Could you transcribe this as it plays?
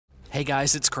Hey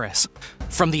guys, it's Chris.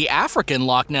 From the African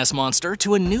Loch Ness Monster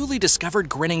to a newly discovered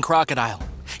grinning crocodile,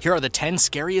 here are the 10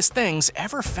 scariest things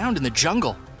ever found in the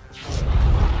jungle.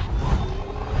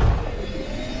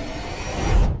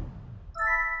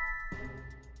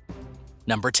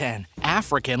 Number 10.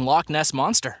 African Loch Ness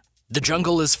Monster. The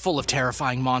jungle is full of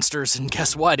terrifying monsters, and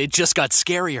guess what? It just got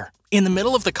scarier. In the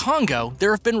middle of the Congo,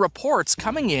 there have been reports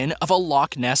coming in of a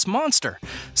Loch Ness Monster,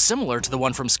 similar to the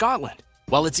one from Scotland.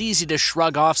 While it's easy to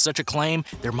shrug off such a claim,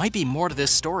 there might be more to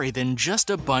this story than just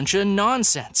a bunch of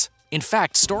nonsense. In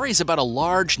fact, stories about a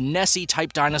large,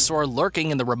 Nessie-type dinosaur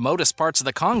lurking in the remotest parts of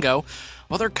the Congo,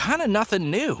 well, they're kinda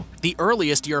nothing new. The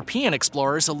earliest European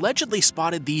explorers allegedly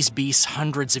spotted these beasts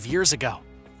hundreds of years ago.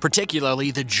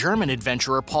 Particularly, the German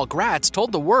adventurer Paul Gratz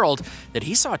told the world that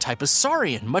he saw a type of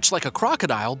saurian, much like a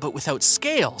crocodile, but without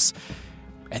scales.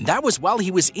 And that was while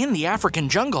he was in the African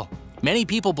jungle. Many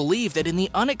people believe that in the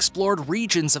unexplored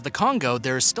regions of the Congo,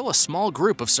 there is still a small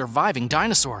group of surviving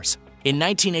dinosaurs. In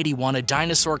 1981, a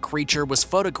dinosaur creature was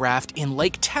photographed in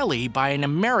Lake Telly by an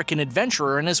American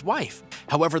adventurer and his wife.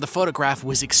 However, the photograph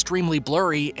was extremely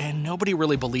blurry and nobody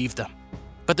really believed them.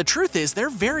 But the truth is, there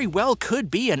very well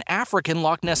could be an African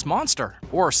Loch Ness Monster,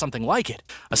 or something like it.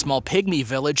 A small pygmy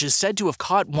village is said to have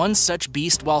caught one such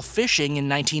beast while fishing in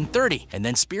 1930, and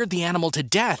then speared the animal to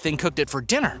death and cooked it for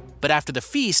dinner. But after the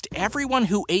feast, everyone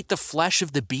who ate the flesh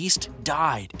of the beast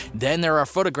died. Then there are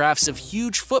photographs of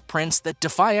huge footprints that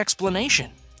defy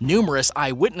explanation, numerous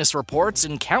eyewitness reports,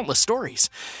 and countless stories.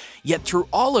 Yet through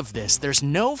all of this, there's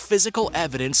no physical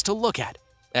evidence to look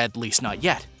at least not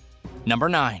yet. Number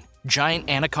 9. Giant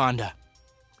Anaconda.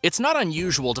 It's not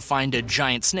unusual to find a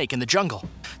giant snake in the jungle.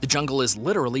 The jungle is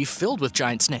literally filled with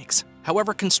giant snakes.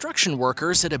 However, construction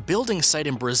workers at a building site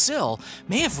in Brazil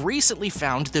may have recently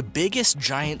found the biggest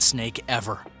giant snake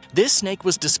ever. This snake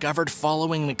was discovered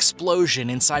following an explosion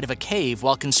inside of a cave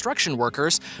while construction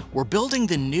workers were building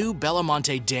the new Belo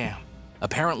Monte Dam.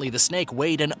 Apparently, the snake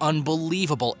weighed an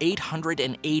unbelievable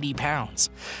 880 pounds.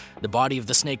 The body of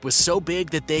the snake was so big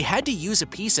that they had to use a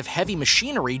piece of heavy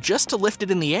machinery just to lift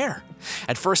it in the air.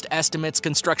 At first estimates,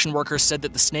 construction workers said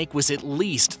that the snake was at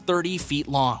least 30 feet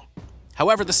long.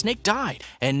 However, the snake died,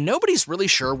 and nobody's really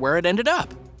sure where it ended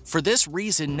up. For this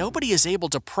reason, nobody is able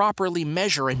to properly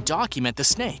measure and document the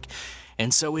snake,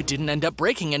 and so it didn't end up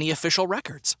breaking any official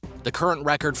records. The current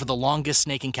record for the longest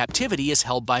snake in captivity is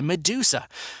held by Medusa,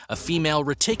 a female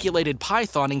reticulated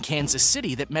python in Kansas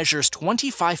City that measures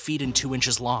 25 feet and 2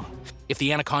 inches long. If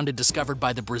the anaconda discovered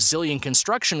by the Brazilian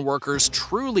construction workers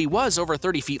truly was over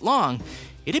 30 feet long,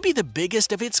 it'd be the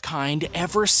biggest of its kind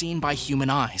ever seen by human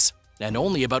eyes, and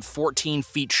only about 14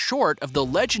 feet short of the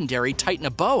legendary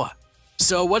Titanoboa.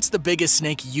 So what's the biggest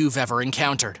snake you've ever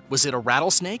encountered? Was it a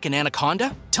rattlesnake, an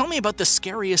anaconda? Tell me about the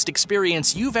scariest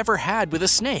experience you've ever had with a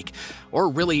snake, or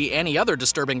really any other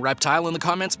disturbing reptile in the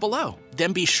comments below.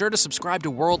 Then be sure to subscribe to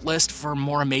World List for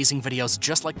more amazing videos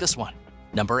just like this one.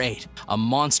 Number 8. A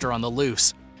monster on the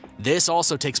loose. This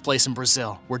also takes place in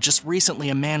Brazil, where just recently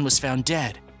a man was found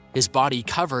dead, his body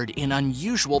covered in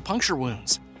unusual puncture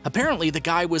wounds. Apparently, the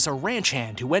guy was a ranch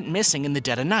hand who went missing in the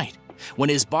dead of night. When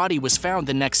his body was found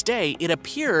the next day, it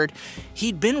appeared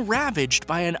he'd been ravaged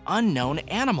by an unknown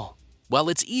animal. While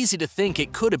it's easy to think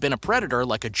it could have been a predator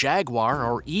like a jaguar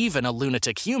or even a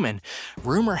lunatic human,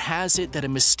 rumor has it that a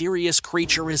mysterious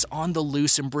creature is on the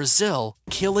loose in Brazil,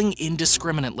 killing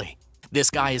indiscriminately. This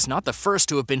guy is not the first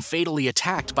to have been fatally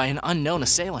attacked by an unknown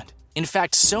assailant. In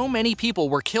fact, so many people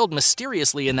were killed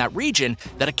mysteriously in that region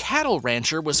that a cattle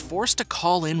rancher was forced to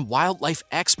call in wildlife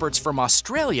experts from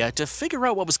Australia to figure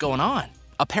out what was going on.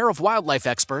 A pair of wildlife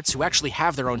experts who actually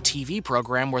have their own TV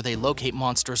program where they locate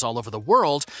monsters all over the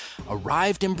world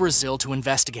arrived in Brazil to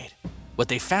investigate. What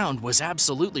they found was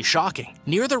absolutely shocking.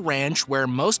 Near the ranch where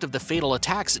most of the fatal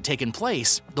attacks had taken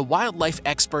place, the wildlife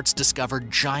experts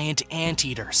discovered giant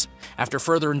anteaters. After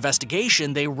further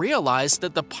investigation, they realized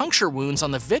that the puncture wounds on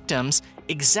the victims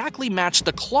exactly matched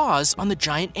the claws on the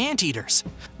giant anteaters.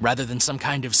 Rather than some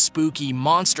kind of spooky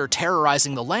monster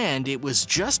terrorizing the land, it was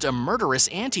just a murderous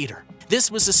anteater. This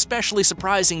was especially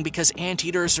surprising because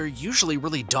anteaters are usually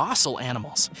really docile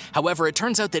animals. However, it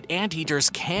turns out that anteaters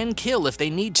can kill if they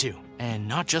need to, and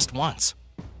not just once.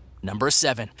 Number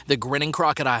 7. The grinning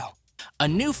crocodile. A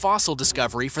new fossil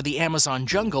discovery for the Amazon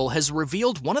jungle has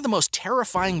revealed one of the most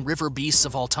terrifying river beasts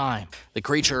of all time. The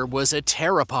creature was a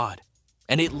pteropod,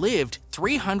 and it lived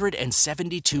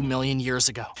 372 million years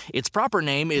ago. Its proper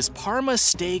name is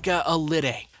Parmastega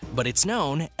alidae, but it's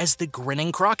known as the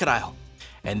grinning crocodile.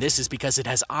 And this is because it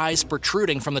has eyes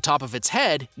protruding from the top of its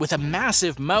head with a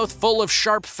massive mouth full of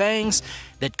sharp fangs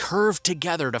that curved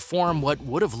together to form what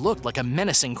would have looked like a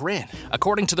menacing grin.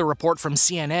 According to the report from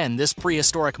CNN, this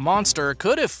prehistoric monster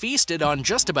could have feasted on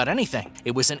just about anything.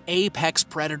 It was an apex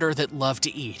predator that loved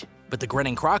to eat. But the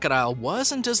grinning crocodile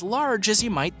wasn't as large as you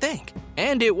might think.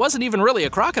 And it wasn't even really a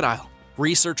crocodile.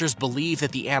 Researchers believe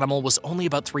that the animal was only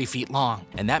about 3 feet long,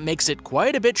 and that makes it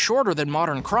quite a bit shorter than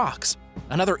modern crocs.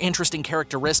 Another interesting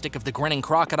characteristic of the grinning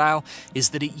crocodile is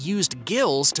that it used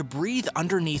gills to breathe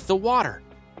underneath the water.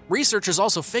 Researchers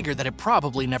also figured that it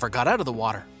probably never got out of the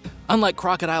water. Unlike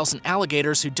crocodiles and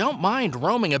alligators who don't mind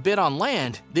roaming a bit on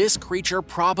land, this creature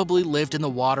probably lived in the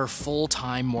water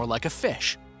full-time more like a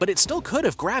fish. But it still could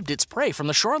have grabbed its prey from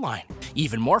the shoreline.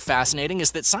 Even more fascinating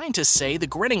is that scientists say the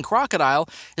grinning crocodile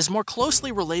is more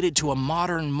closely related to a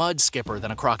modern mud skipper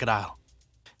than a crocodile.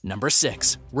 Number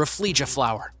 6. Rafflesia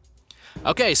flower.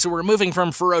 Okay, so we're moving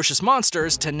from ferocious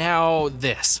monsters to now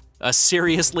this, a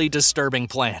seriously disturbing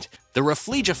plant. The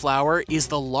Rafflesia flower is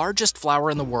the largest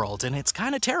flower in the world, and it's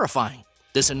kind of terrifying.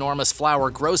 This enormous flower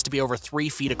grows to be over 3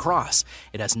 feet across.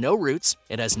 It has no roots,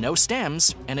 it has no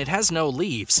stems, and it has no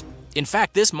leaves. In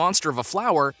fact, this monster of a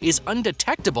flower is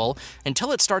undetectable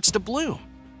until it starts to bloom.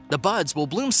 The buds will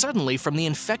bloom suddenly from the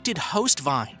infected host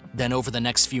vine, then over the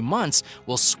next few months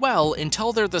will swell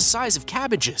until they're the size of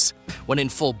cabbages. When in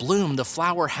full bloom, the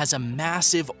flower has a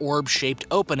massive orb-shaped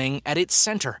opening at its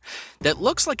center that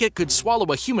looks like it could swallow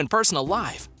a human person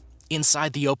alive.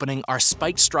 Inside the opening are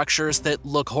spiked structures that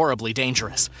look horribly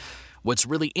dangerous. What's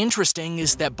really interesting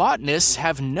is that botanists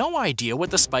have no idea what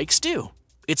the spikes do.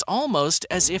 It's almost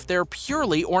as if they're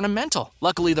purely ornamental.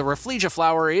 Luckily, the Rafflesia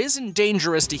flower isn't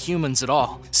dangerous to humans at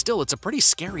all. Still, it's a pretty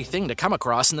scary thing to come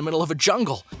across in the middle of a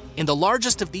jungle. In the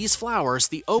largest of these flowers,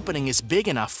 the opening is big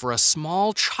enough for a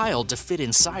small child to fit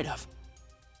inside of.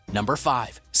 Number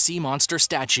 5. Sea monster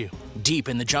statue. Deep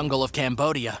in the jungle of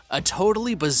Cambodia, a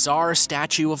totally bizarre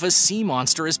statue of a sea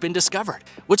monster has been discovered.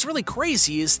 What's really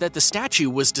crazy is that the statue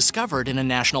was discovered in a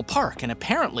national park and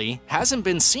apparently hasn't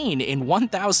been seen in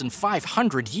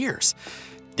 1,500 years.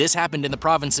 This happened in the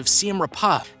province of Siem Reap,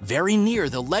 very near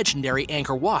the legendary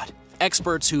Angkor Wat.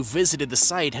 Experts who visited the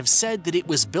site have said that it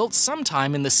was built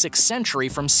sometime in the 6th century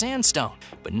from sandstone,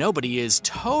 but nobody is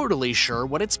totally sure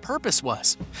what its purpose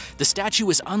was. The statue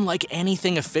is unlike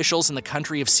anything officials in the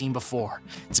country have seen before.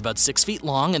 It's about 6 feet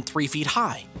long and 3 feet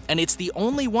high, and it's the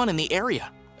only one in the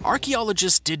area.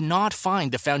 Archaeologists did not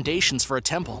find the foundations for a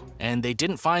temple, and they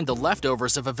didn't find the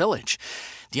leftovers of a village.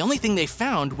 The only thing they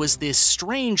found was this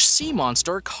strange sea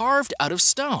monster carved out of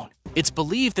stone. It's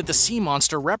believed that the sea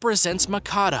monster represents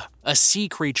Makata, a sea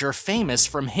creature famous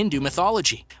from Hindu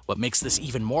mythology. What makes this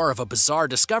even more of a bizarre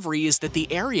discovery is that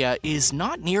the area is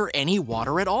not near any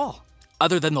water at all,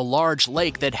 other than the large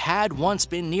lake that had once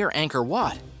been near Angkor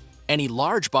Wat. Any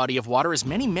large body of water is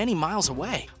many, many miles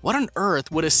away. What on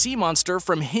earth would a sea monster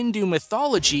from Hindu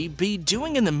mythology be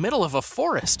doing in the middle of a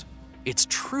forest? It's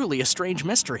truly a strange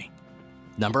mystery.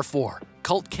 Number 4.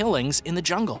 Cult killings in the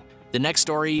jungle. The next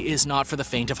story is not for the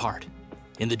faint of heart.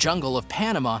 In the jungle of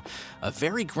Panama, a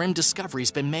very grim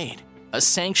discovery's been made. A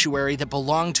sanctuary that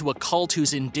belonged to a cult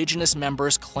whose indigenous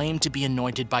members claimed to be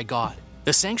anointed by God.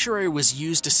 The sanctuary was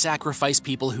used to sacrifice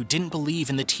people who didn't believe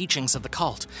in the teachings of the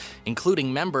cult,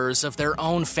 including members of their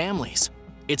own families.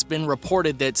 It's been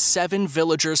reported that 7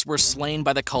 villagers were slain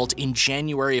by the cult in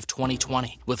January of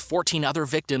 2020, with 14 other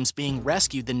victims being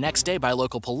rescued the next day by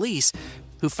local police,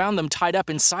 who found them tied up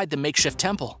inside the makeshift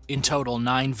temple. In total,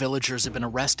 9 villagers have been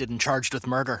arrested and charged with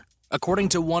murder. According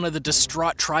to one of the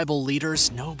distraught tribal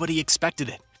leaders, nobody expected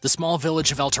it. The small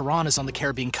village of El Terran is on the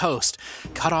Caribbean coast,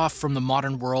 cut off from the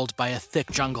modern world by a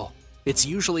thick jungle. It's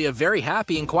usually a very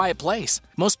happy and quiet place.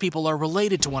 Most people are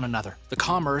related to one another. The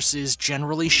commerce is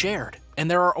generally shared, and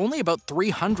there are only about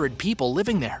 300 people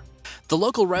living there. The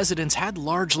local residents had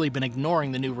largely been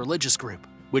ignoring the new religious group,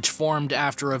 which formed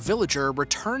after a villager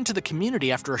returned to the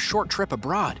community after a short trip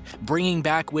abroad, bringing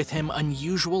back with him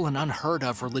unusual and unheard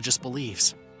of religious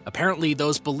beliefs. Apparently,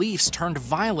 those beliefs turned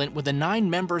violent when the 9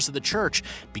 members of the church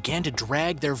began to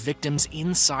drag their victims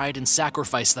inside and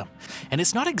sacrifice them. And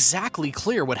it's not exactly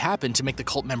clear what happened to make the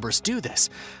cult members do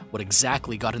this, what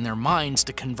exactly got in their minds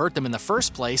to convert them in the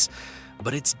first place,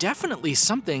 but it's definitely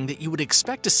something that you would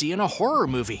expect to see in a horror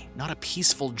movie, not a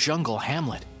peaceful jungle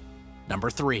hamlet.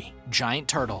 Number 3. Giant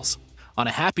turtles. On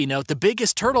a happy note, the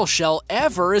biggest turtle shell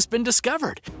ever has been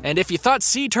discovered. And if you thought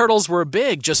sea turtles were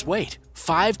big, just wait.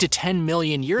 5 to 10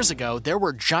 million years ago, there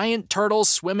were giant turtles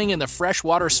swimming in the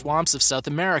freshwater swamps of South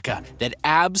America that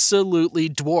absolutely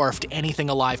dwarfed anything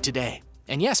alive today.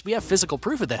 And yes, we have physical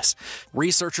proof of this.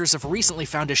 Researchers have recently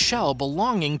found a shell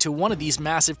belonging to one of these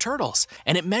massive turtles,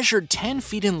 and it measured 10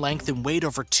 feet in length and weighed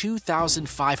over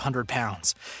 2,500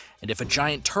 pounds. And if a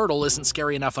giant turtle isn't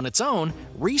scary enough on its own,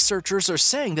 researchers are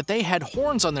saying that they had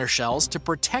horns on their shells to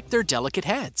protect their delicate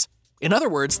heads. In other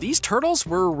words, these turtles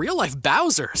were real-life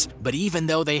Bowsers. But even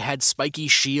though they had spiky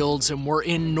shields and were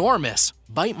enormous,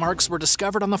 bite marks were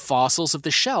discovered on the fossils of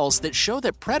the shells that show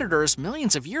that predators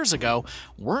millions of years ago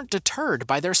weren't deterred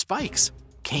by their spikes.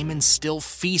 Caimans still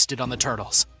feasted on the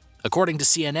turtles. According to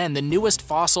CNN, the newest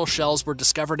fossil shells were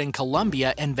discovered in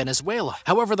Colombia and Venezuela.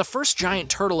 However, the first giant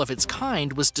turtle of its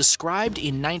kind was described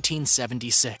in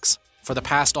 1976. For the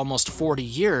past almost 40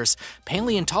 years,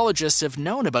 paleontologists have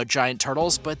known about giant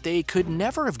turtles, but they could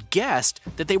never have guessed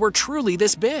that they were truly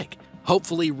this big.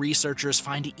 Hopefully, researchers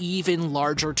find even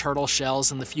larger turtle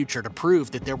shells in the future to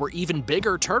prove that there were even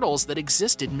bigger turtles that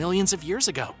existed millions of years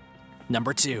ago.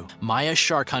 Number 2. Maya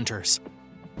shark hunters.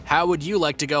 How would you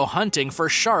like to go hunting for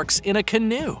sharks in a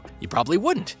canoe? You probably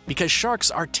wouldn't, because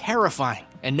sharks are terrifying,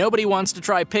 and nobody wants to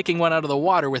try picking one out of the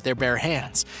water with their bare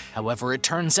hands. However, it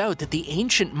turns out that the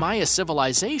ancient Maya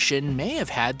civilization may have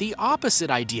had the opposite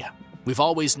idea. We've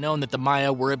always known that the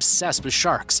Maya were obsessed with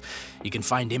sharks. You can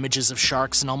find images of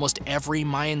sharks in almost every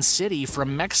Mayan city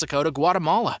from Mexico to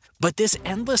Guatemala. But this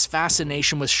endless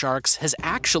fascination with sharks has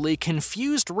actually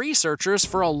confused researchers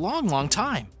for a long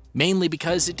time. Mainly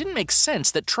because it didn't make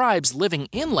sense that tribes living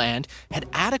inland had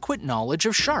adequate knowledge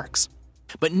of sharks.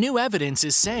 But new evidence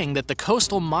is saying that the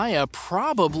coastal Maya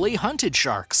probably hunted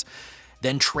sharks,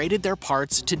 then traded their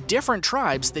parts to different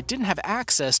tribes that didn't have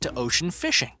access to ocean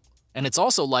fishing. And it's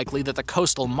also likely that the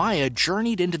coastal Maya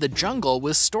journeyed into the jungle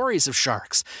with stories of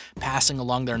sharks, passing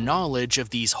along their knowledge of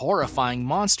these horrifying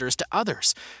monsters to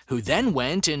others, who then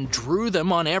went and drew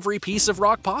them on every piece of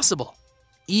rock possible.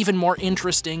 Even more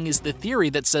interesting is the theory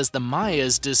that says the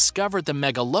Mayas discovered the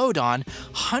megalodon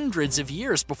hundreds of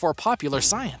years before popular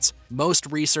science. Most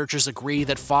researchers agree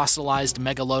that fossilized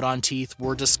megalodon teeth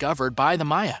were discovered by the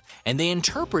Maya, and they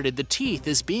interpreted the teeth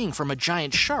as being from a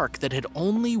giant shark that had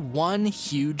only one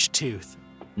huge tooth.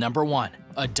 Number 1.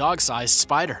 A dog-sized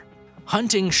spider.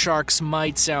 Hunting sharks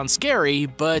might sound scary,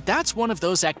 but that's one of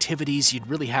those activities you'd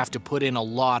really have to put in a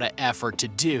lot of effort to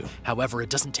do. However, it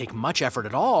doesn't take much effort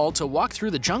at all to walk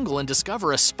through the jungle and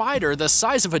discover a spider the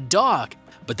size of a dog.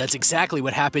 But that's exactly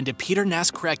what happened to Peter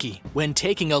Naskreki when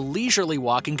taking a leisurely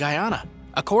walk in Guyana.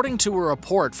 According to a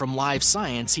report from Live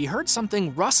Science, he heard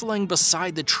something rustling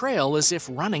beside the trail as if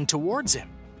running towards him.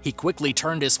 He quickly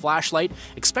turned his flashlight,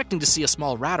 expecting to see a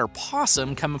small rat or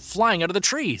possum come flying out of the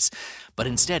trees, but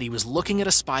instead he was looking at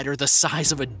a spider the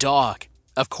size of a dog.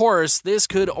 Of course, this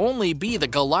could only be the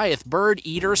Goliath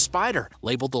bird-eater spider,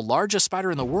 labeled the largest spider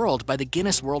in the world by the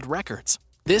Guinness World Records.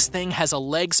 This thing has a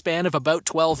leg span of about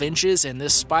 12 inches, and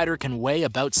this spider can weigh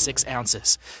about 6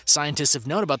 ounces. Scientists have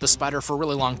known about the spider for a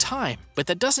really long time, but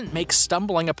that doesn't make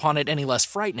stumbling upon it any less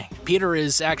frightening. Peter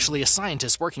is actually a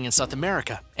scientist working in South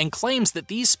America, and claims that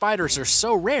these spiders are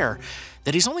so rare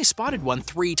that he's only spotted one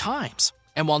 3 times.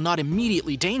 And while not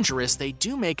immediately dangerous, they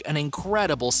do make an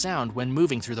incredible sound when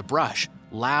moving through the brush,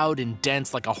 loud and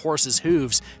dense like a horse's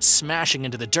hooves smashing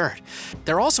into the dirt.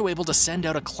 They're also able to send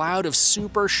out a cloud of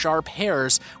super sharp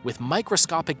hairs with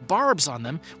microscopic barbs on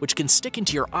them, which can stick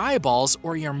into your eyeballs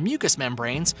or your mucous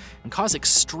membranes and cause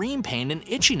extreme pain and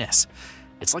itchiness.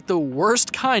 It's like the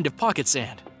worst kind of pocket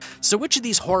sand. So which of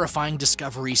these horrifying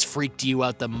discoveries freaked you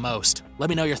out the most? Let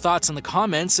me know your thoughts in the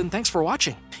comments, and thanks for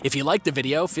watching. If you liked the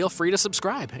video, feel free to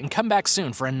subscribe and come back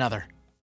soon for another.